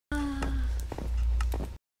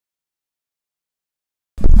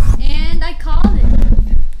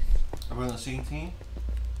we're on the same team?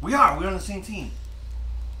 We are! We're on the same team!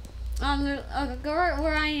 Go right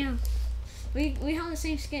where I am. We have the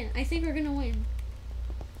same skin. I think we're gonna win.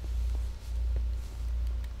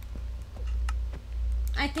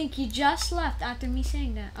 I think he just left after me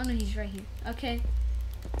saying that. Oh no, he's right here. Okay.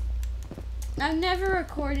 I've never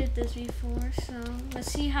recorded this before, so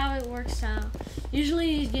let's see how it works out.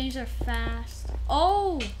 Usually these games are fast.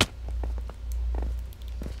 Oh!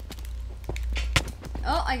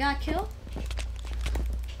 Oh, I got killed?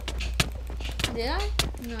 Did I?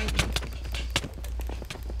 No, I didn't.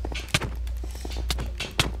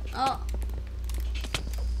 Oh.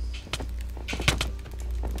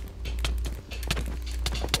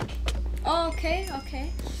 Oh, okay,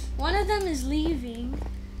 okay. One of them is leaving.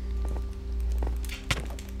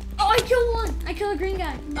 Oh, I killed one! I killed a green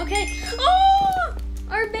guy. Okay. Oh!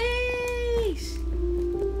 Our base!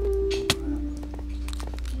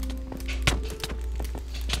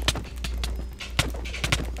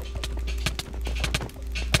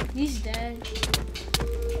 He's dead.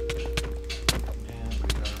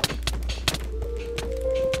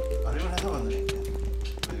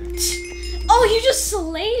 Oh, you just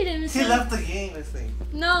slayed him. He left the game, I think.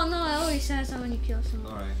 No, it always says that when you kill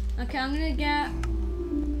someone. Alright. Okay, I'm gonna get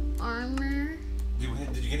armor. Did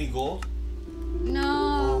you get any gold?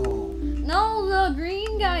 No. Oh. No, the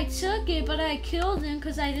green guy took it, but I killed him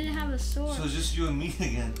because I didn't have a sword. So it's just you and me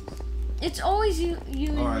again. It's always you and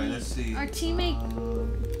me. Alright, let's see. Our teammate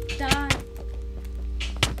died.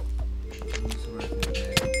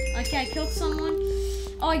 Okay, I killed someone.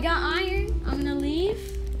 Oh, I got iron. I'm gonna leave.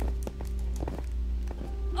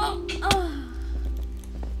 Oh.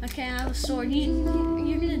 Okay, I have a sword.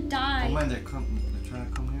 You're gonna die. Oh man, they're trying to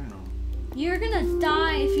come here now. You're gonna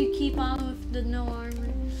die if you keep on with the no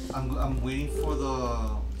armor. I'm waiting for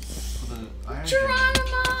the iron.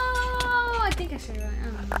 Geronimo! I think I said it right. I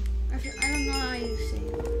don't know. I don't know how you say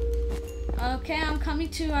it. Okay, I'm coming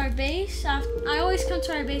to our base. I always come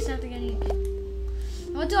to our base after getting killed.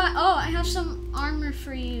 What do I? Oh, I have some armor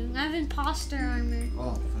for you. I have imposter armor.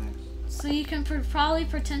 Oh, thanks. So you can probably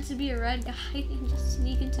pretend to be a red guy and just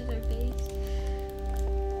sneak into their base.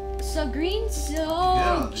 So green,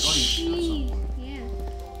 so cheese. Yeah.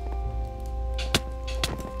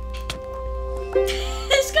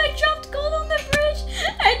 This guy dropped gold on the bridge,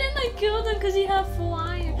 and then I killed him because he had full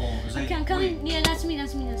iron. Oh, okay, I'm coming. Wait. Yeah, that's me.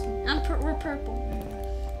 We're purple.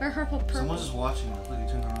 Yeah. We're purple. Someone's just watching us. Look, he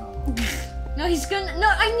turned around. No, he's gonna. No,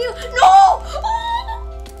 I knew. No! Oh!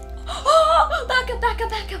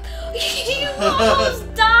 Back up. You almost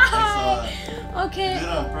died. Okay. You did it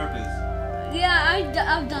on purpose. Yeah,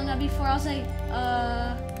 I've done that before. I was like,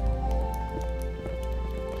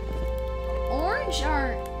 orange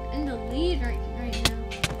are in the lead right now.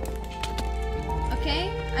 Okay,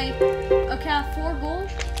 I have 4 gold.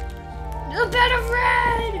 A bit of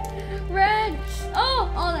red.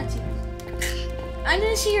 Oh, that's you. I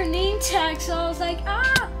didn't see your name tag, so I was like,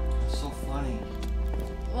 ah. It's so funny.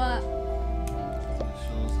 What? It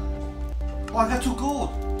shows that. Oh, I got 2 gold.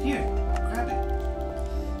 Here, grab it.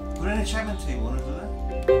 Put it in an enchantment table. Wanna do that?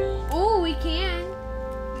 Oh, we can.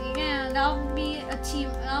 Yeah, that'll be a team.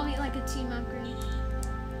 That'll be like a team upgrade.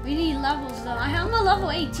 We need levels though. I'm a level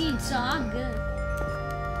 18, so I'm good.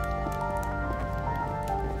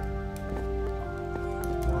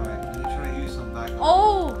 Alright, let me try to use some backup.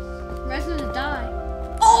 Oh, Red's gonna die.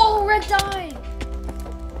 Oh, Red died.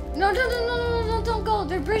 No, don't go.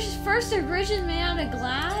 Their bridge is made out of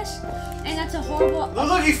glass, and that's a horrible.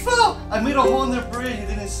 Look, he fell. I made a hole in their bridge. He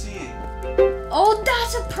didn't see it. Oh,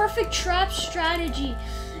 that's a perfect trap strategy.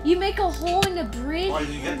 You make a hole in the bridge. Oh, did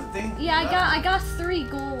you get the thing? Yeah, I got 3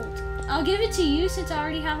 gold. I'll give it to you since I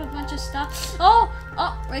already have a bunch of stuff. Oh,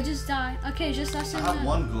 I just died. Okay, just us in I have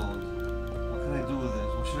 1 gold. What can I do with this?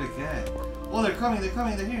 What should I get? Oh, they're coming.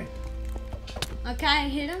 They're here. Okay, I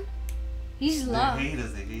hit him. He's low. They hate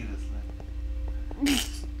us.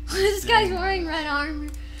 This guy's wearing red armor.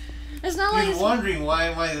 It's not like. He's wondering why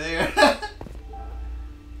am I there? No.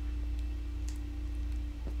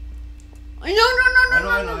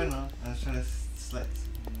 I know. I was trying to select.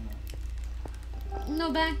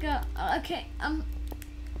 No, back up. Okay, I'm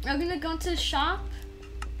gonna go to the shop.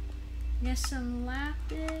 Get some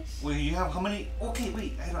lapis. Wait, you have how many? Okay,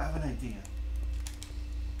 wait. I don't have an idea.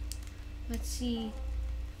 Let's see.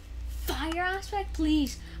 Fire aspect,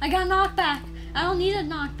 please. I got knockback. I don't need a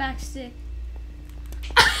knockback stick.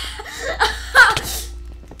 I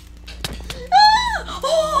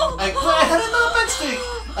had a knockback stick.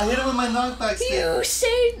 I hit him with my knockback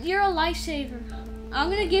stick. You're a lifesaver. I'm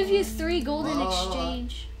gonna give you 3 gold in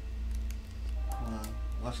exchange. Hold on.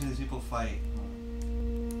 Watching these people fight.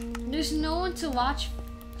 There's no one to watch.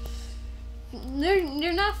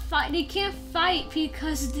 they're not fight. They can't fight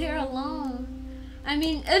because they're alone. I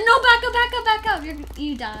mean, no, back up.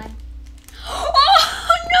 You died. Oh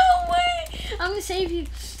no way! I'm gonna save you.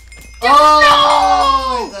 Oh,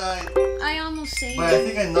 no! I died. I almost saved you. But I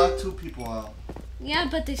think I knocked 2 people out. Yeah,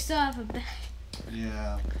 but they still have a bag.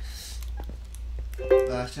 Yeah.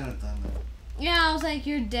 I shouldn't have done that. Yeah, I was like,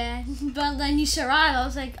 you're dead. But then you survived. I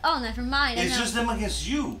was like, oh, never mind. It's just them against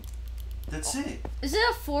you. That's it. Is it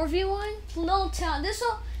a 4v1? No, tell. This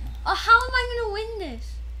will. How am I gonna win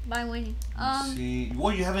this? By winning. Let's see.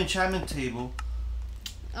 Well, you have an enchantment table.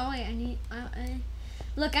 Oh wait, I need.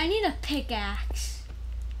 Look, I need a pickaxe,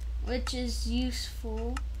 which is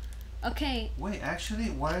useful. Okay. Wait, actually,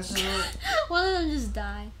 why is there? One of them just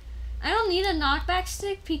died. I don't need a knockback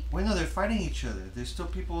stick. Wait, no, they're fighting each other. There's still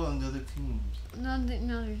people on the other teams. No,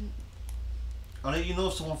 there's. I'll let you know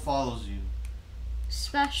if someone follows you.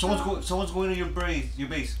 Special. Someone's going to your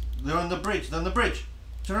base. They're on the bridge. They're on the bridge.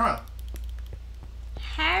 Turn around.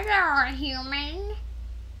 Hello, human.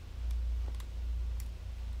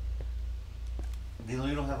 They know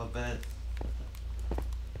you don't have a bed.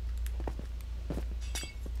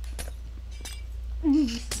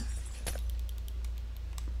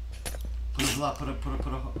 Put a block. Put a.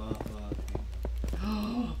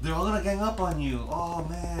 They're all gonna gang up on you. Oh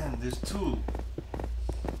man, there's 2.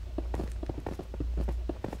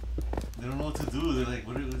 They don't know what to do. They're like,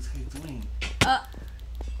 what is this guy doing?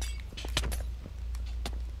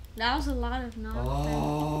 That was a lot of knockback.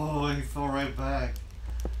 Oh, he fell right back.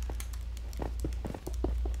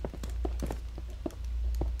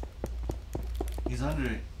 He's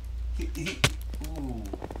under it. Ooh.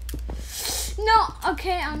 No,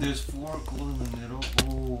 okay, There's 4 gold in the middle.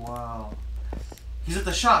 Oh, wow. He's at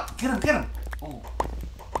the shop. Get him. Oh.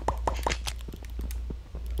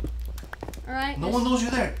 Alright. No one knows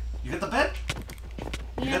you're there. You got the bed?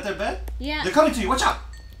 Yeah. You got their bed? Yeah. They're coming to you. Watch out.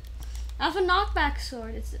 I have a knockback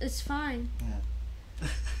sword. It's fine.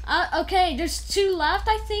 Yeah. Okay, there's 2 left,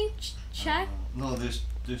 I think. Check. No, there's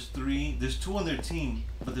 3. There's 2 on their team,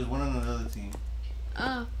 but there's 1 on another team.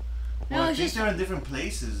 Oh. Well, No, I it's think just. they're in different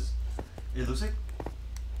places. It looks like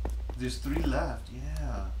there's 3 left.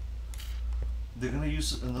 Yeah. They're gonna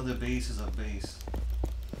use another base as a base.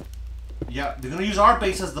 Yeah, they're gonna use our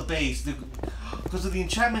base as the base because of the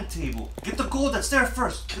enchantment table. Get the gold that's there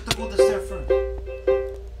first. Try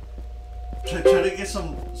to get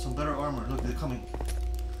some better armor. Look, they're coming.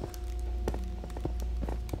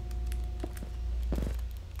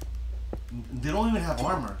 They don't even have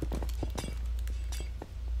armor.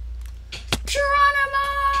 Geronimo!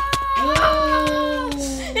 Oh!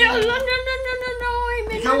 No.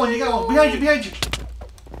 You got one. Behind you.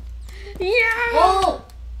 Yeah. Oh!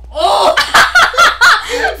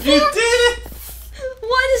 You did it!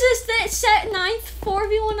 What is this? Set 9th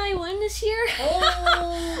 4v1 I win this year?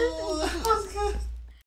 Oh!